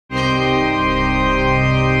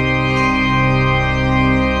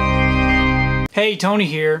Tony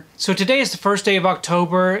here. So today is the first day of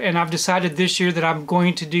October, and I've decided this year that I'm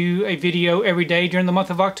going to do a video every day during the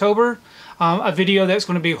month of October. A video that's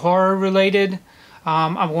going to be horror related.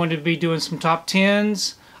 I'm going to be doing some top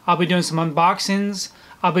 10s. I'll be doing some unboxings.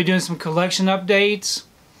 I'll be doing some collection updates.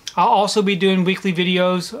 I'll also be doing weekly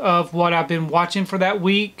videos of what I've been watching for that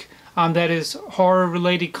week. That is horror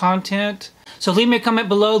related content. So leave me a comment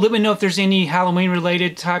below. Let me know if there's any Halloween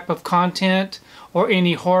related type of content or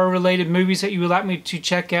any horror related movies that you would like me to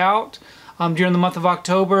check out during the month of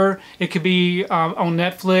October. It could be on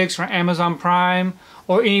Netflix or Amazon Prime,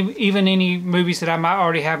 or even any movies that I might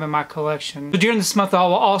already have in my collection. So during this month I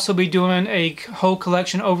will also be doing a whole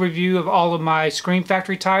collection overview of all of my Scream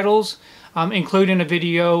Factory titles, including a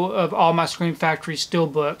video of all my Scream Factory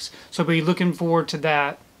Steelbooks. So be looking forward to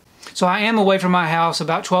that. So I am away from my house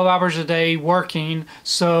about 12 hours a day working,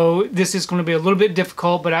 so this is going to be a little bit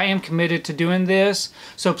difficult, but I am committed to doing this.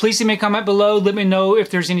 So please leave me a comment below. Let me know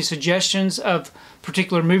if there's any suggestions of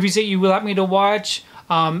particular movies that you would like me to watch,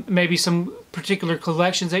 maybe some particular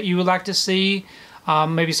collections that you would like to see,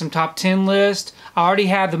 maybe some top 10 list. I already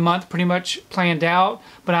have the month pretty much planned out,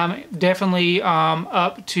 but I'm definitely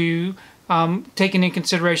up to taking in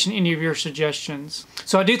consideration any of your suggestions.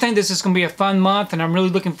 So I do think this is going to be a fun month, and I'm really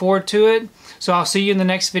looking forward to it. So I'll see you in the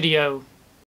next video.